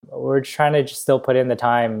we're trying to just still put in the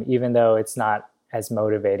time, even though it's not as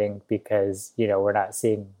motivating because, we're not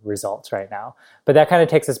seeing results right now. But that kind of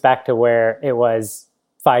takes us back to where it was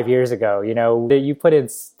 5 years ago. You put in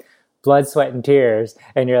blood, sweat, and tears,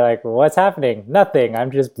 and you're like, well, what's happening? Nothing. I'm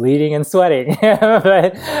just bleeding and sweating.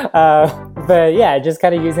 but yeah, just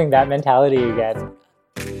kind of using that mentality again.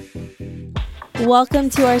 Welcome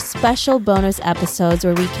to our special bonus episodes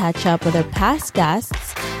where we catch up with our past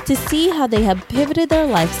guests to see how they have pivoted their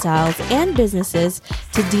lifestyles and businesses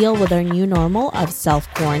to deal with our new normal of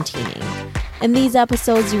self-quarantining. In these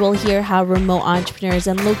episodes, you will hear how remote entrepreneurs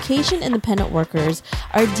and location-independent workers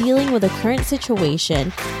are dealing with the current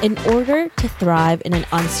situation in order to thrive in an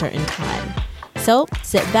uncertain time. So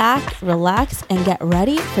sit back, relax, and get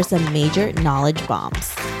ready for some major knowledge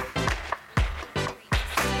bombs.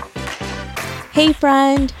 Hey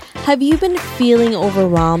friend, have you been feeling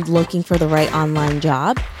overwhelmed looking for the right online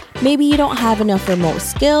job? Maybe you don't have enough remote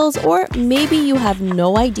skills, or maybe you have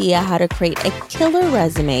no idea how to create a killer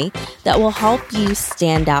resume that will help you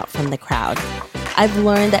stand out from the crowd. I've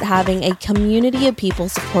learned that having a community of people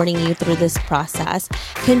supporting you through this process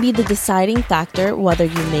can be the deciding factor whether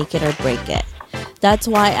you make it or break it. That's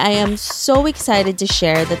why I am so excited to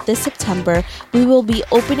share that this September, we will be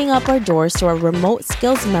opening up our doors to our Remote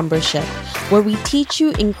Skills membership, where we teach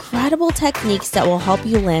you incredible techniques that will help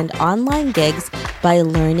you land online gigs by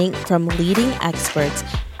learning from leading experts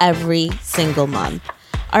every single month.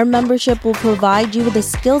 Our membership will provide you with the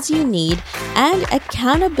skills you need and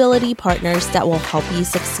accountability partners that will help you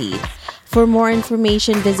succeed. For more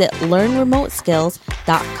information, visit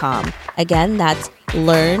learnremoteskills.com. Again, that's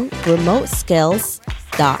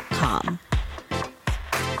learnremoteskills.com.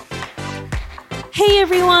 Hey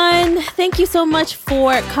everyone, thank you so much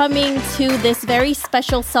for coming to this very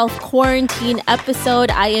special self-quarantine episode.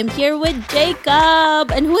 I am here with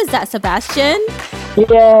Jacob. And who is that, Sebastian?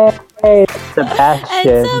 Yay, Sebastian.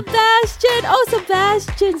 And Sebastian. Oh,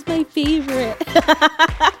 Sebastian's my favorite.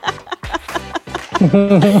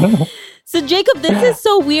 So Jacob, this is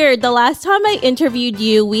so weird. The last time I interviewed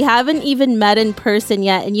you, we haven't even met in person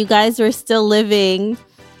yet, and you guys were still living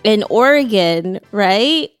in Oregon,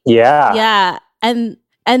 right? Yeah. Yeah. And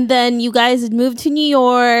then you guys moved to New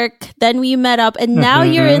York, then we met up, and now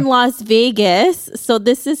you're in Las Vegas. So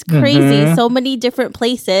this is crazy. So many different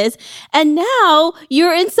places. And now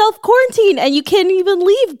you're in self-quarantine and you can't even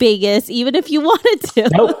leave Vegas, even if you wanted to.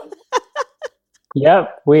 Nope.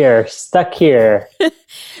 Yep, we are stuck here.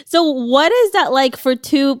 So what is that like for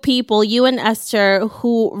two people, you and Esther,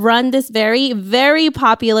 who run this very, very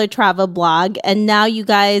popular travel blog, and now you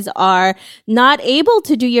guys are not able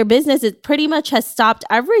to do your business? It pretty much has stopped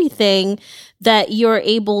everything that you're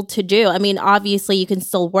able to do. I mean, obviously you can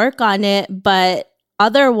still work on it, but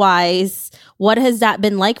otherwise, what has that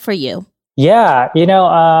been like for you? Yeah,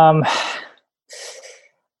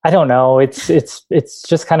 I don't know. It's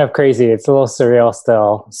just kind of crazy. It's a little surreal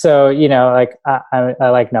still. So, like I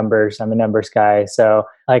like numbers. I'm a numbers guy. So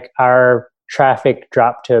like our traffic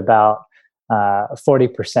dropped to about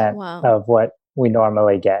 40% of what we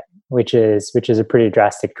normally get, which is a pretty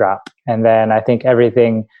drastic drop. And then I think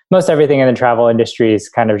most everything in the travel industry is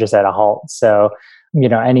kind of just at a halt. So,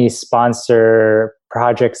 any sponsor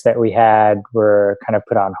projects that we had were kind of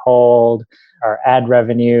put on hold. Our ad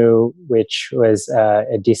revenue, which was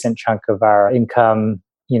a decent chunk of our income,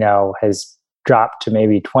 has dropped to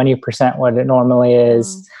maybe 20% what it normally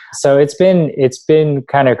is. So it's been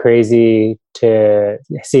kind of crazy to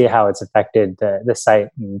see how it's affected the site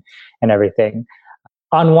and everything.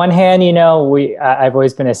 On one hand, I've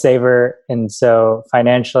always been a saver, and so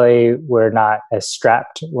financially we're not as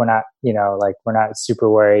strapped. We're not, we're not super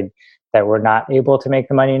worried that we're not able to make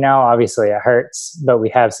the money now. Obviously it hurts, but we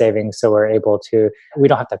have savings, so we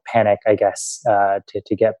don't have to panic, I guess,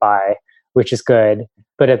 to get by, which is good.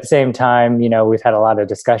 But at the same time, we've had a lot of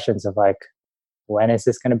discussions of like, when is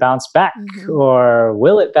this going to bounce back, or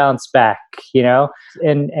will it bounce back?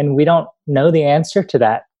 And we don't know the answer to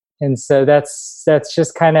that. And so that's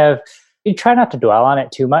just kind of, we try not to dwell on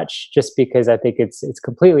it too much, just because I think it's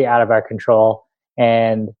completely out of our control.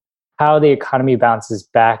 And how the economy bounces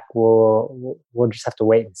back, we'll just have to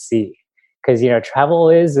wait and see. Because travel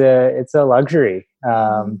is a luxury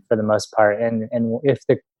for the most part, and if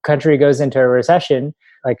the country goes into a recession,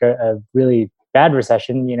 like a really bad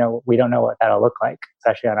recession, we don't know what that'll look like,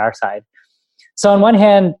 especially on our side. So on one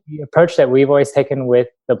hand, the approach that we've always taken with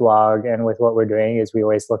the blog and with what we're doing is we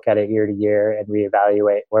always look at it year to year and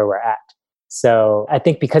reevaluate where we're at. So I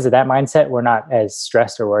think because of that mindset, we're not as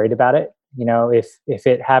stressed or worried about it. If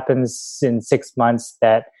it happens in 6 months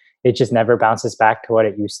that it just never bounces back to what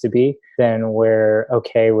it used to be, then we're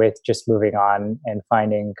okay with just moving on and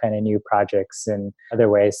finding kind of new projects and other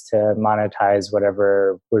ways to monetize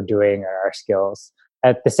whatever we're doing or our skills.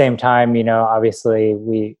 At the same time, obviously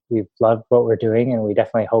we've loved what we're doing and we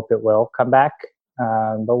definitely hope it will come back.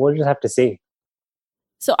 But we'll just have to see.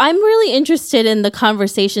 So I'm really interested in the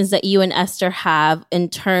conversations that you and Esther have in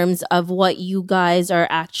terms of what you guys are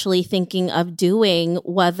actually thinking of doing,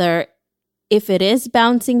 whether if it is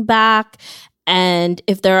bouncing back and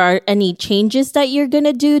if there are any changes that you're going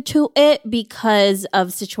to do to it because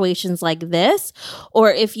of situations like this,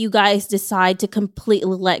 or if you guys decide to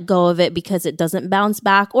completely let go of it because it doesn't bounce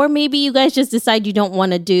back, or maybe you guys just decide you don't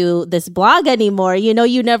want to do this blog anymore.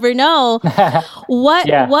 You never know.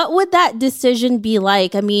 What would that decision be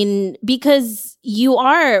like? I mean, because you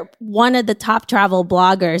are one of the top travel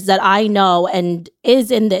bloggers that I know and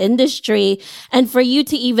is in the industry. And for you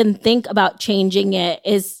to even think about changing it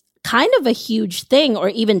is kind of a huge thing, or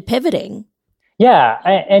even pivoting. Yeah.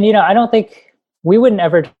 I don't think we wouldn't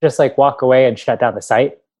ever just like walk away and shut down the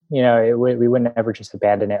site. We wouldn't ever just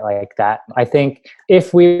abandon it like that. I think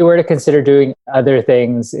if we were to consider doing other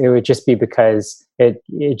things, it would just be because it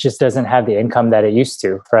just doesn't have the income that it used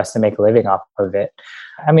to for us to make a living off of it.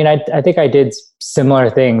 I mean, I think I did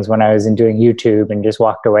similar things when I was doing YouTube and just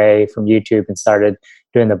walked away from YouTube and started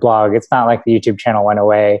doing the blog. It's not like the YouTube channel went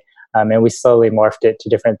away. And we slowly morphed it to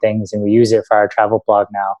different things and we use it for our travel blog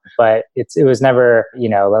now. But it was never,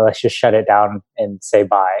 let's just shut it down and say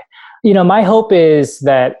bye. My hope is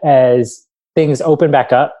that as things open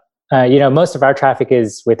back up, most of our traffic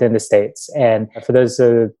is within the States. And for those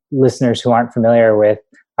listeners who aren't familiar with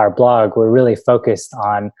our blog, we're really focused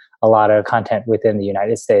on a lot of content within the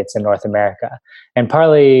United States and North America. And part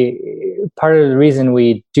of the reason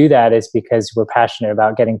we do that is because we're passionate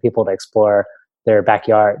about getting people to explore their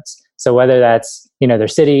backyards. So whether that's, their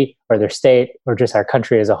city or their state or just our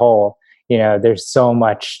country as a whole, there's so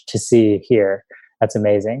much to see here. That's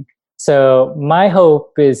amazing. So my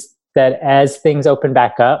hope is that as things open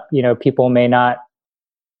back up, people may not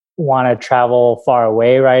want to travel far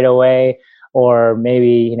away right away, or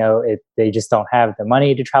maybe, they just don't have the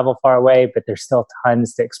money to travel far away, but there's still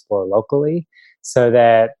tons to explore locally, so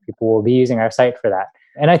that people will be using our site for that.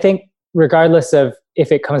 And I think regardless of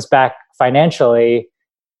if it comes back financially,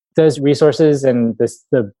 those resources and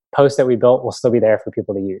the post that we built will still be there for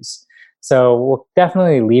people to use. So we'll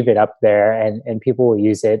definitely leave it up there and people will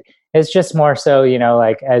use it. It's just more so,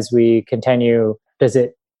 as we continue, does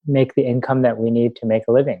it make the income that we need to make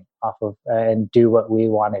a living off of and do what we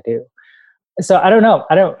want to do? So I don't know.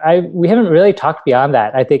 We haven't really talked beyond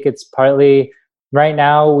that. I think it's partly right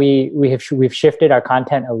now we've shifted our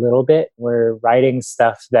content a little bit. We're writing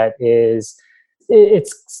stuff that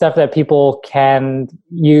it's stuff that people can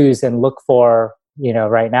use and look for,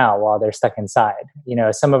 right now while they're stuck inside.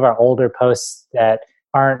 Some of our older posts that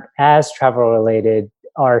aren't as travel related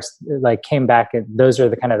are like came back, and those are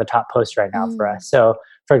the kind of the top posts right now for us. So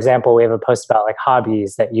for example, we have a post about like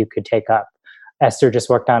hobbies that you could take up. Esther just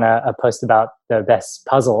worked on a post about the best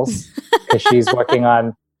puzzles because she's working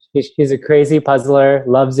on, she's a crazy puzzler,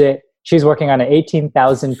 loves it. She's working on an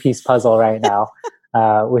 18,000 piece puzzle right now.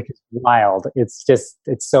 Which is wild. It's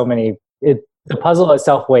so many. The puzzle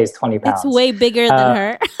itself weighs 20 pounds. It's way bigger than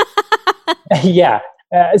her. Yeah.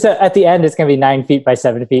 So at the end, it's going to be 9 feet by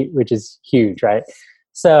 7 feet, which is huge, right?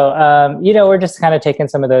 So, we're just kind of taking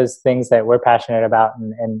some of those things that we're passionate about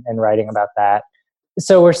and writing about that.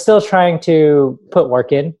 So we're still trying to put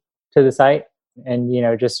work in to the site and,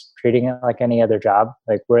 just treating it like any other job.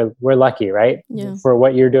 Like we're lucky, right? Yeah. For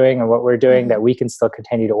what you're doing and what we're doing, that we can still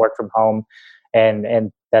continue to work from home.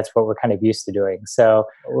 And that's what we're kind of used to doing. So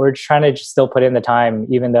we're trying to just still put in the time,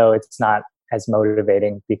 even though it's not as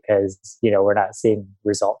motivating because, we're not seeing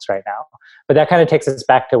results right now. But that kind of takes us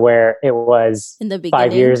back to where it was in the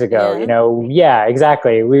beginning, 5 years ago. Yeah. Yeah,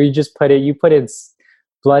 exactly. You put in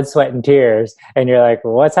blood, sweat, and tears, and you're like,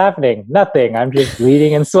 well, what's happening? Nothing. I'm just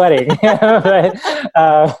bleeding and sweating.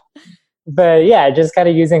 But yeah, just kind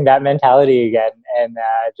of using that mentality again and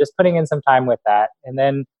just putting in some time with that. And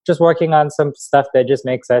then just working on some stuff that just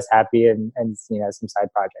makes us happy and some side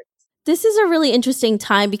projects. This is a really interesting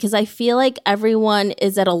time because I feel like everyone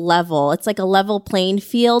is at a level. It's like a level playing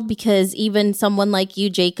field because even someone like you,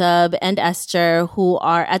 Jacob, and Esther, who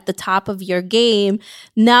are at the top of your game,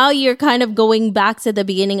 now you're kind of going back to the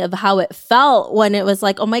beginning of how it felt when it was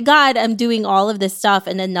like, oh my God, I'm doing all of this stuff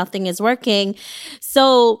and then nothing is working.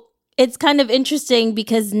 So it's kind of interesting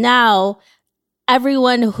because now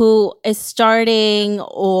everyone who is starting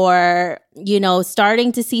or,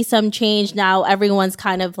 starting to see some change now, everyone's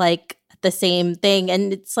kind of like the same thing.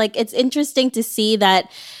 And it's like, it's interesting to see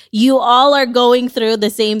that you all are going through the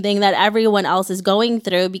same thing that everyone else is going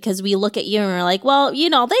through, because we look at you and we're like, well, you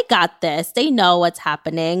know, they got this. They know what's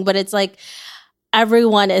happening. But it's like,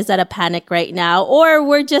 everyone is at a panic right now, or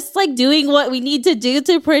we're just like doing what we need to do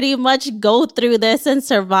to pretty much go through this and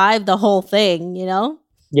survive the whole thing, you know?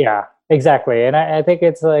 Yeah, exactly. And I think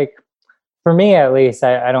it's like, for me at least,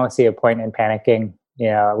 I don't see a point in panicking. You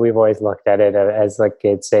know, we've always looked at it as like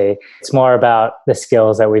it's more about the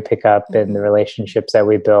skills that we pick up and the relationships that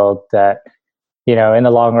we build that, you know, in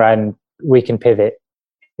the long run, we can pivot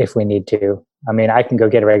if we need to. I mean, I can go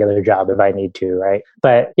get a regular job if I need to, right?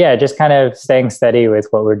 But yeah, just kind of staying steady with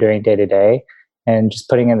what we're doing day to day and just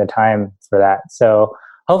putting in the time for that. So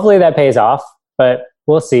hopefully that pays off, but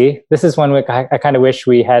we'll see. This is one week I kind of wish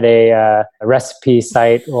we had a recipe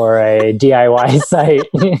site or a DIY site.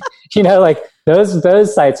 You know, like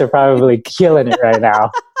those sites are probably killing it right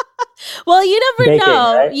now. Well, you never Baking,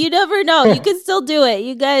 know. right? You never know. You can still do it.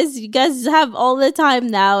 You guys have all the time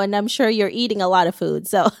now, and I'm sure you're eating a lot of food.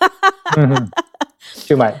 So Mm-hmm.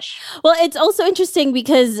 Too much. Well, it's also interesting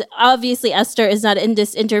because obviously Esther is not in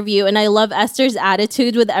this interview, and I love Esther's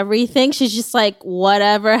attitude with everything. She's just like,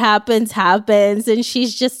 whatever happens, happens. And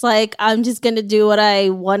she's just like, I'm just going to do what I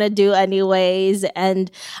want to do anyways.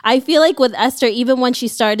 And I feel like with Esther, even when she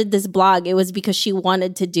started this blog, it was because she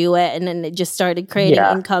wanted to do it. And then it just started creating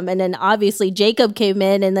income. And then obviously Jacob came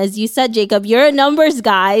in. And as you said, Jacob, you're a numbers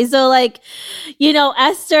guy. So like, you know,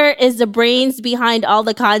 Esther is the brains behind all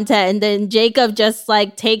the content. And then Jacob just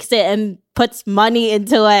like takes it and puts money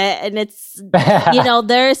into it. And it's, you know,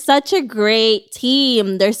 they're such a great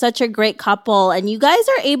team. They're such a great couple. And you guys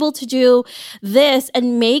are able to do this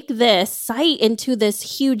and make this site into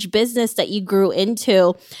this huge business that you grew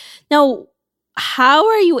into. Now, how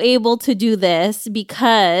are you able to do this?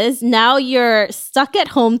 Because now you're stuck at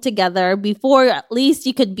home together. Before, at least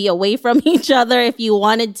you could be away from each other if you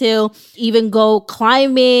wanted to, even go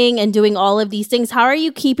climbing and doing all of these things. How are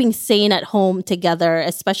you keeping sane at home together,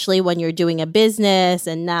 especially when you're doing a business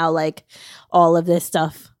and now like all of this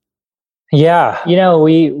stuff? Yeah, you know,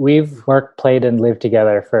 we've worked, played, and lived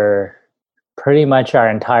together for pretty much our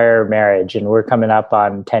entire marriage, and we're coming up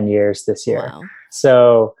on 10 years this year. Wow.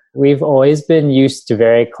 So we've always been used to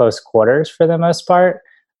very close quarters for the most part.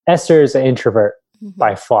 Esther is an introvert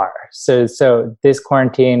by far. So this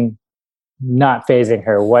quarantine, not phasing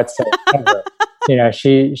her whatsoever. You know,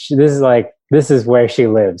 she this is where she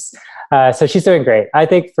lives. So she's doing great. I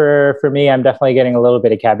think for me, I'm definitely getting a little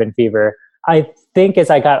bit of cabin fever. I think as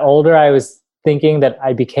I got older, I was thinking that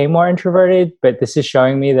I became more introverted, but this is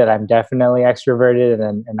showing me that I'm definitely extroverted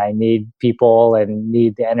and I need people and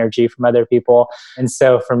need the energy from other people. And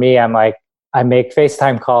so for me, I'm like, I make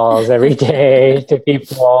FaceTime calls every day to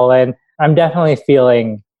people, and I'm definitely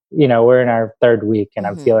feeling, you know, we're in our third week and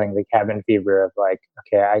I'm feeling the cabin fever of like,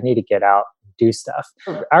 okay, I need to get out and do stuff.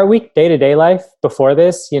 Our week day-to-day life before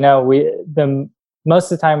this, you know,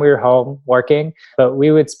 most of the time we were home working, but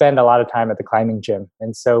we would spend a lot of time at the climbing gym.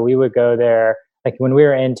 And so we would go there, like when we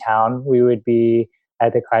were in town, we would be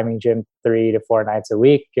at the climbing gym 3 to 4 nights a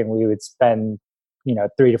week. And we would spend, you know,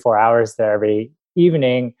 3 to 4 hours there every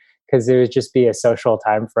evening because it would just be a social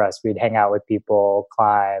time for us. We'd hang out with people,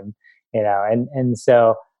 climb, you know, and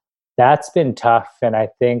so that's been tough. And I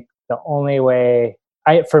think the only way,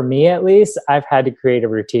 for me at least, I've had to create a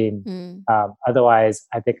routine. Otherwise,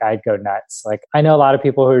 I think I'd go nuts. Like I know a lot of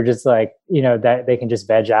people who are just like, you know, that they can just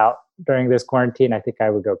veg out during this quarantine. I think I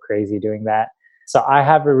would go crazy doing that. So I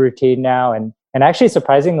have a routine now, and actually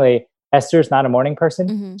surprisingly, Esther's not a morning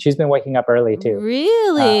person. She's been waking up early too.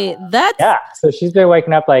 Really? So she's been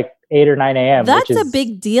waking up like 8 or 9 a.m. That's a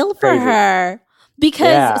big deal for her.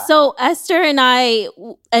 Because so Esther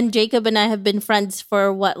and Jacob and I have been friends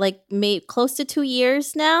for close to 2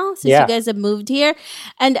 years now since you guys have moved here.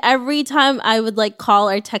 And every time I would like call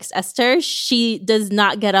or text Esther, she does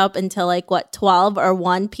not get up until 12 or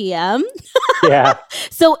 1 p.m. Yeah.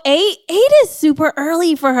 So 8 is super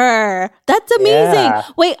early for her. That's amazing. Yeah.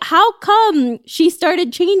 Wait, how come she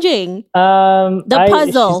started changing the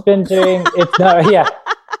puzzle? She's been doing it.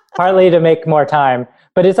 Partly to make more time.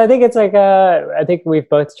 But I think we've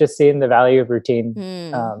both just seen the value of routine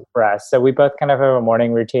for us. So we both kind of have a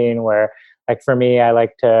morning routine where, like for me, I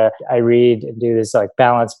read and do this like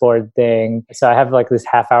balance board thing. So I have like this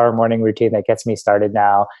half-hour morning routine that gets me started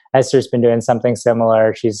now. Esther's been doing something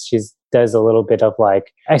similar. She's does a little bit of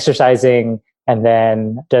like exercising and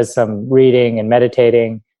then does some reading and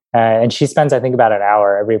meditating. And she spends, I think, about an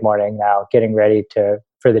hour every morning now getting ready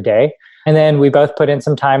for the day. And then we both put in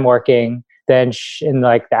some time working. then in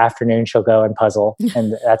like the afternoon, she'll go and puzzle.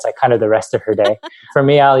 And that's like kind of the rest of her day. For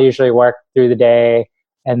me, I'll usually work through the day,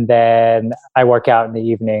 and then I work out in the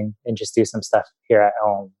evening and just do some stuff here at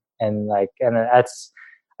home. And I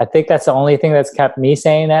think that's the only thing that's kept me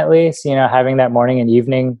sane, at least, having that morning and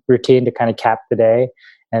evening routine to kind of cap the day.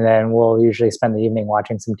 And then we'll usually spend the evening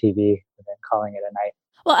watching some TV and then calling it a night.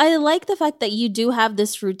 Well, I like the fact that you do have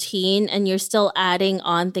this routine and you're still adding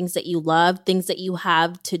on things that you love, things that you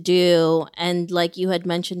have to do. And like you had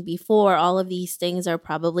mentioned before, all of these things are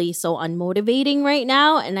probably so unmotivating right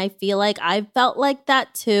now. And I feel like I've felt like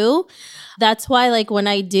that too. That's why like when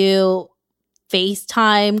I do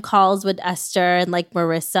FaceTime calls with Esther and like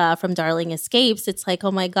Marissa from Darling Escapes, it's like,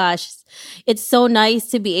 oh my gosh, it's so nice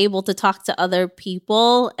to be able to talk to other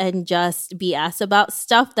people and just BS about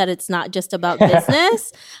stuff, that it's not just about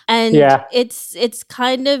business. And it's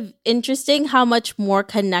kind of interesting how much more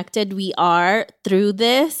connected we are through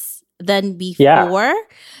this than before. Yeah.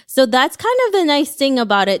 So that's kind of the nice thing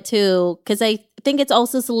about it too, because I think it's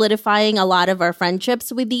also solidifying a lot of our friendships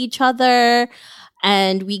with each other.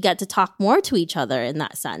 And we get to talk more to each other in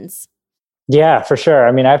that sense. Yeah, for sure.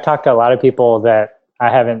 I mean, I've talked to a lot of people that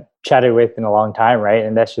I haven't chatted with in a long time, right?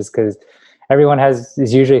 And that's just because everyone is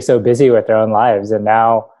usually so busy with their own lives. And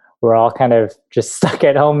now we're all kind of just stuck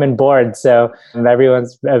at home and bored. So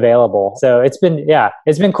everyone's available. So it's been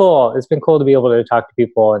cool. It's been cool to be able to talk to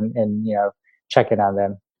people and check in on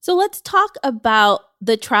them. So let's talk about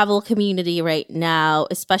the travel community right now,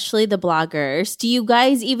 especially the bloggers. Do you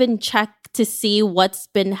guys even check to see what's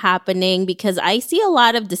been happening? Because I see a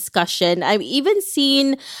lot of discussion. I've even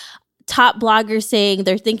seen top bloggers saying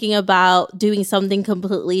they're thinking about doing something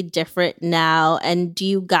completely different now. And do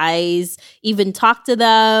you guys even talk to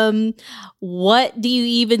them? What do you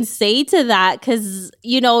even say to that? Because,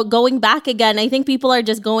 going back again, I think people are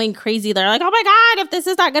just going crazy. They're like, oh my God, if this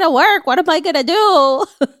is not going to work, what am I going to do?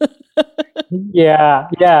 Yeah,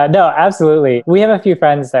 no, absolutely. We have a few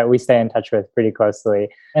friends that we stay in touch with pretty closely.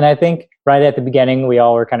 And I think right at the beginning, we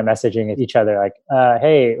all were kind of messaging each other like,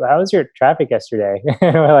 hey, how was your traffic yesterday?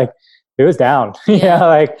 And we're like, it was down.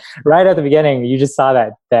 Like right at the beginning, you just saw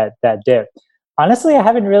that dip. Honestly, I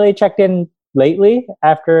haven't really checked in lately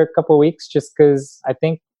after a couple of weeks, just because I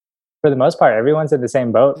think for the most part, everyone's in the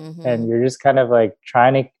same boat. Mm-hmm. And you're just kind of like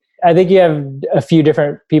trying to, I think you have a few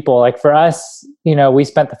different people. Like for us, we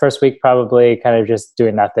spent the first week probably kind of just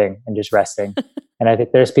doing nothing and just resting. And I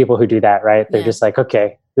think there's people who do that, right? They're just like,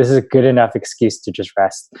 okay, this is a good enough excuse to just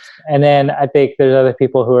rest. And then I think there's other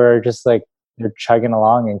people who are just like, they're chugging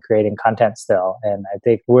along and creating content still. And I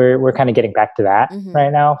think we're kind of getting back to that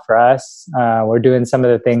right now for us. We're doing some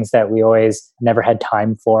of the things that we always never had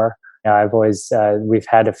time for. We've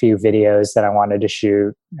had a few videos that I wanted to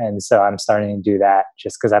shoot. And so I'm starting to do that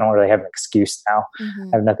just because I don't really have an excuse now.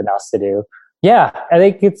 I have nothing else to do. Yeah, I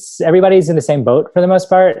think everybody's in the same boat for the most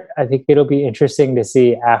part. I think it'll be interesting to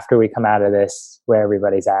see after we come out of this where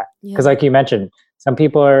everybody's at. Because like you mentioned, some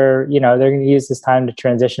people are, they're going to use this time to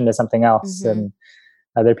transition to something else. And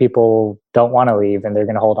other people don't want to leave and they're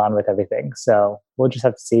going to hold on with everything. So we'll just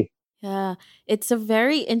have to see. Yeah, it's a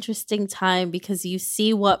very interesting time because you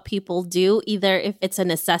see what people do, either if it's a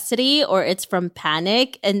necessity or it's from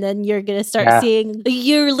panic. And then you're going to start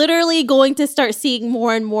you're literally going to start seeing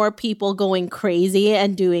more and more people going crazy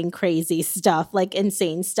and doing crazy stuff, like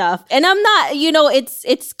insane stuff. And I'm not,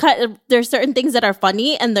 it's kind of, there's certain things that are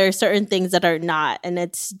funny and there are certain things that are not. And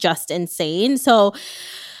it's just insane. So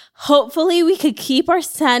hopefully we could keep our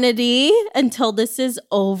sanity until this is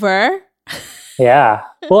over. Yeah.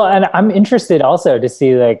 Well, and I'm interested also to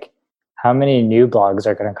see like how many new blogs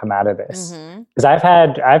are going to come out of this. Because I've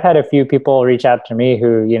had a few people reach out to me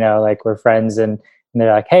who, like we're friends and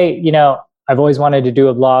they're like, hey, I've always wanted to do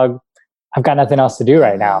a blog. I've got nothing else to do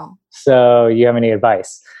right now. So you have any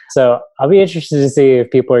advice? So I'll be interested to see if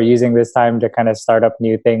people are using this time to kind of start up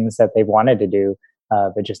new things that they wanted to do,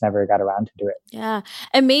 but just never got around to do it. Yeah.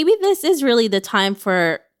 And maybe this is really the time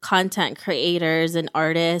for content creators and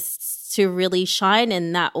artists to really shine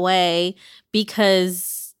in that way,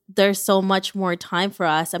 because there's so much more time for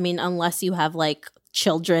us. I mean, unless you have like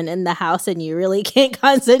children in the house and you really can't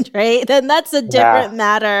concentrate, then that's a different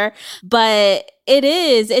matter. But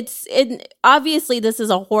obviously this is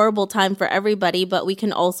a horrible time for everybody, but we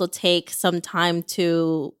can also take some time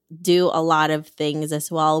to do a lot of things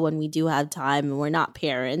as well when we do have time, and we're not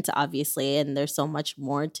parents, obviously, and there's so much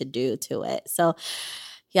more to do to it. So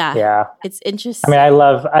yeah, it's interesting. I mean,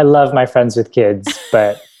 I love my friends with kids,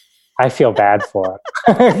 but I feel bad for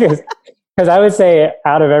them because I would say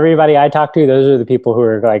out of everybody I talk to, those are the people who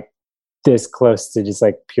are like this close to just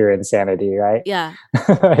like pure insanity, right? Yeah.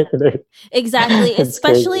 Like, Exactly. it's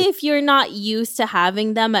Especially crazy. if you're not used to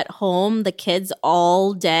having them at home, the kids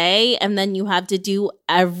all day, and then you have to do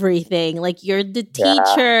everything. Like you're the Yeah.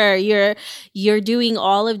 teacher, you're doing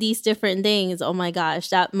all of these different things. Oh my gosh,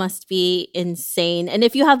 that must be insane. And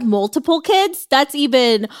if you have multiple kids, that's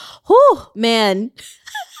even, whew, man.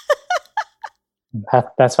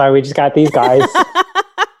 That's why we just got these guys.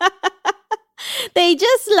 They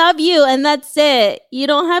just love you and that's it. You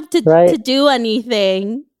don't have to Right. do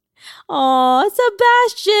anything. Oh,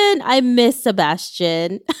 Sebastian. I miss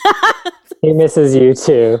Sebastian. He misses you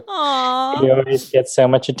too. Aw. He always gets so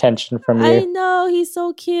much attention from I you. know, he's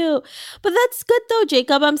so cute. But that's good though,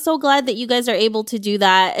 Jacob. I'm so glad that you guys are able to do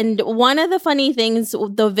that. And one of the funny things,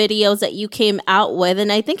 the videos that you came out with,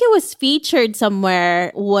 and I think it was featured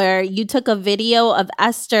somewhere, where you took a video of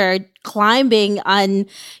Esther climbing on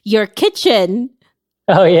your kitchen.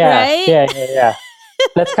 Oh yeah, Right? yeah.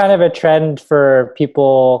 That's kind of a trend for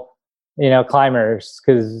people, climbers,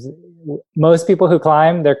 because most people who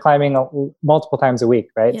climb, they're climbing multiple times a week,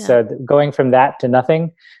 right? Yeah. So going from that to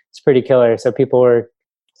nothing, it's pretty killer. So people were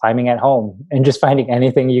climbing at home and just finding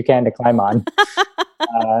anything you can to climb on.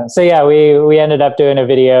 So yeah, we ended up doing a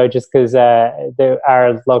video just because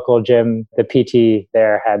our local gym, the PT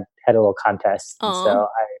there, had a little contest. And so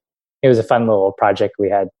it was a fun little project we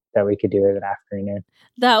had that we could do in an afternoon.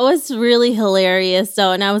 That was really hilarious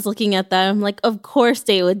though. And I was looking at that, I'm like, of course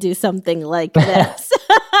they would do something like this.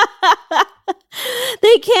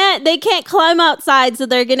 They can't climb outside, so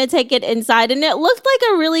they're gonna take it inside. And it looked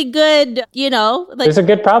like a really good, like it was a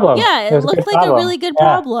good problem. Yeah, it looked like a really good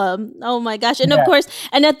problem. Oh my gosh. And of course,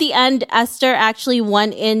 and at the end, Esther actually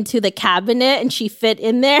went into the cabinet and she fit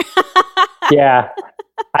in there. Yeah.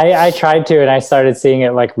 I tried to, and I started seeing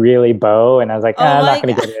it like really bow, and I was like, I'm not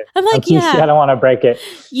going to get it. I'm like, I don't want to break it.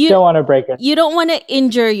 You don't want to break it. You don't want to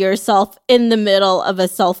injure yourself in the middle of a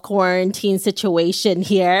self-quarantine situation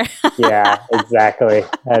here. Yeah, exactly.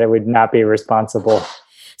 That it would not be responsible.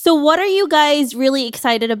 So what are you guys really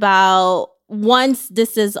excited about once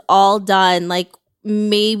this is all done? Like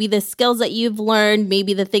maybe the skills that you've learned,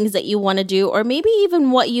 maybe the things that you want to do, or maybe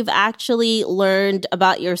even what you've actually learned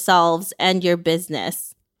about yourselves and your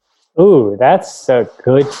business? Ooh, that's a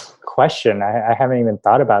good question. I haven't even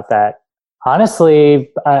thought about that. Honestly,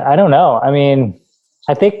 I don't know. I mean,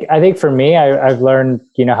 I think for me, I've learned,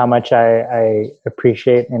 how much I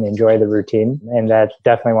appreciate and enjoy the routine, and that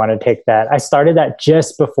definitely want to take that. I started that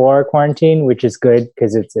just before quarantine, which is good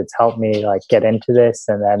because it's helped me like get into this,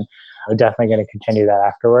 and then I'm definitely going to continue that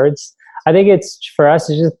afterwards. I think it's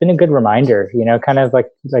just been a good reminder, kind of like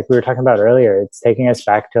we were talking about earlier. It's taking us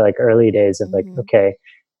back to like early days of like, okay,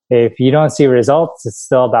 if you don't see results, it's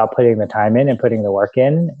still about putting the time in and putting the work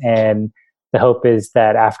in. And the hope is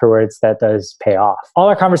that afterwards that does pay off. All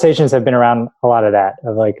our conversations have been around a lot of that,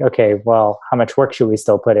 of like, okay, well, how much work should we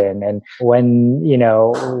still put in? And when,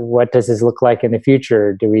 what does this look like in the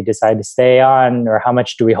future? Do we decide to stay on, or how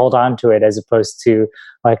much do we hold on to it as opposed to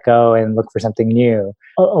let go and look for something new?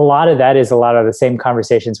 A lot of that is a lot of the same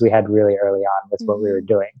conversations we had really early on with what we were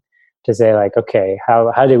doing. To say like, okay,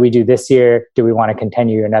 how did we do this year? Do we want to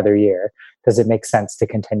continue another year? Does it make sense to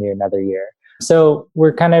continue another year? So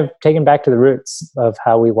we're kind of taking back to the roots of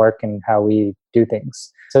how we work and how we do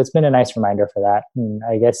things. So it's been a nice reminder for that. And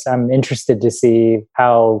I guess I'm interested to see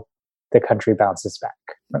how the country bounces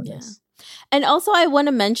back from this. And also I want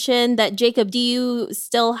to mention that, Jacob, do you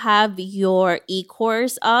still have your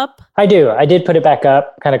e-course up? I do. I did put it back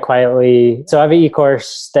up kind of quietly. So I have an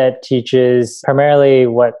e-course that teaches primarily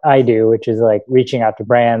what I do, which is like reaching out to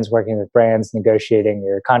brands, working with brands, negotiating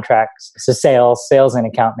your contracts. So sales and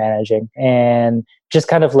account managing, and just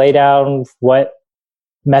kind of lay down what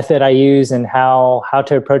method I use and how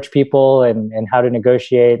to approach people and how to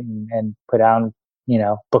negotiate and put down,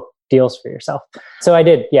 book deals for yourself. So I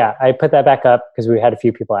did. Yeah. I put that back up because we had a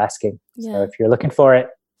few people asking. Yeah. So if you're looking for it,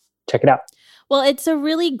 check it out. Well, it's a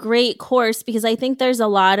really great course because I think there's a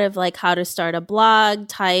lot of like how to start a blog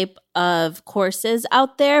type of courses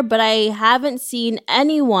out there, but I haven't seen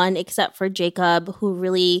anyone except for Jacob who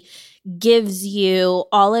really gives you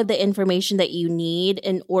all of the information that you need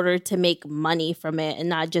in order to make money from it and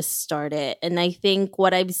not just start it. And I think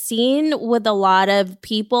what I've seen with a lot of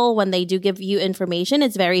people when they do give you information,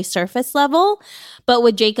 it's very surface level. But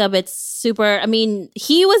with Jacob, it's super,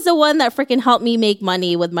 he was the one that freaking helped me make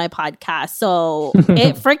money with my podcast. So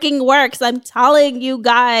it freaking works. I'm telling you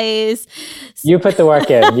guys. You put the work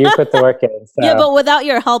in. put the work in. So. Yeah, but without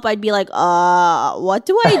your help, I'd be like, what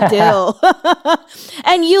do I do?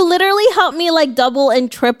 And you literally helped me like double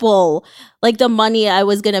and triple like the money I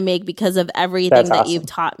was going to make because of everything that you've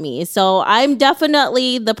taught me. So I'm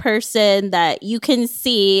definitely the person that you can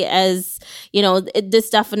see as, this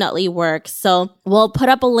definitely works. So we'll put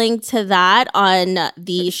up a link to that on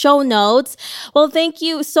the show notes. Well, thank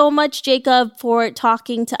you so much, Jacob, for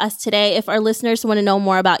talking to us today. If our listeners want to know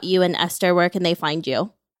more about you and Esther, where can they find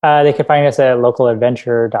you? They can find us at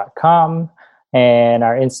localadventure.com, and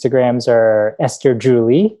our Instagrams are Esther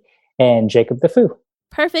Julie and Jacob the Foo.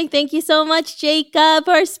 Perfect. Thank you so much, Jacob,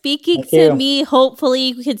 for speaking to me.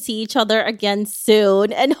 Hopefully we can see each other again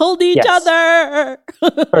soon and hold each other.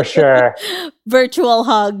 For sure. Virtual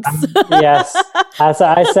hugs. Yes. As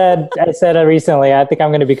I said recently, I think I'm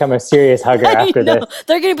going to become a serious hugger after this.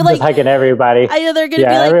 They're going to be like just hugging everybody. I know they're going to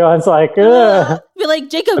be like, everyone's like, ugh. Be like,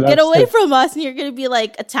 Jacob, get away from us. And you're going to be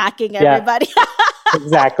like attacking everybody.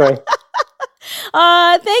 Exactly.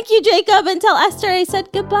 Thank you, Jacob. And tell Esther I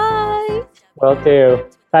said goodbye. Will do.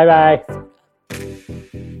 Bye-bye.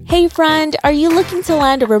 Hey friend, are you looking to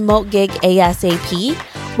land a remote gig ASAP?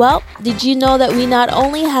 Well, did you know that we not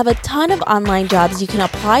only have a ton of online jobs you can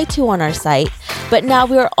apply to on our site, but now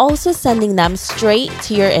we are also sending them straight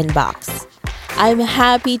to your inbox. I'm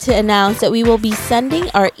happy to announce that we will be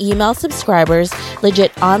sending our email subscribers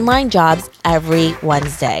legit online jobs every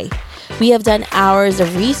Wednesday. We have done hours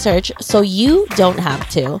of research so you don't have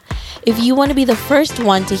to. If you want to be the first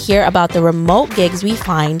one to hear about the remote gigs we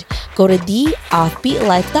find, go to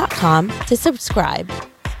theoffbeatlife.com to subscribe.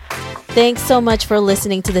 Thanks so much for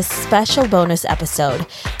listening to this special bonus episode.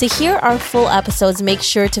 To hear our full episodes, make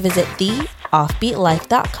sure to visit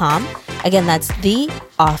theoffbeatlife.com. Again, that's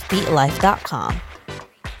theoffbeatlife.com.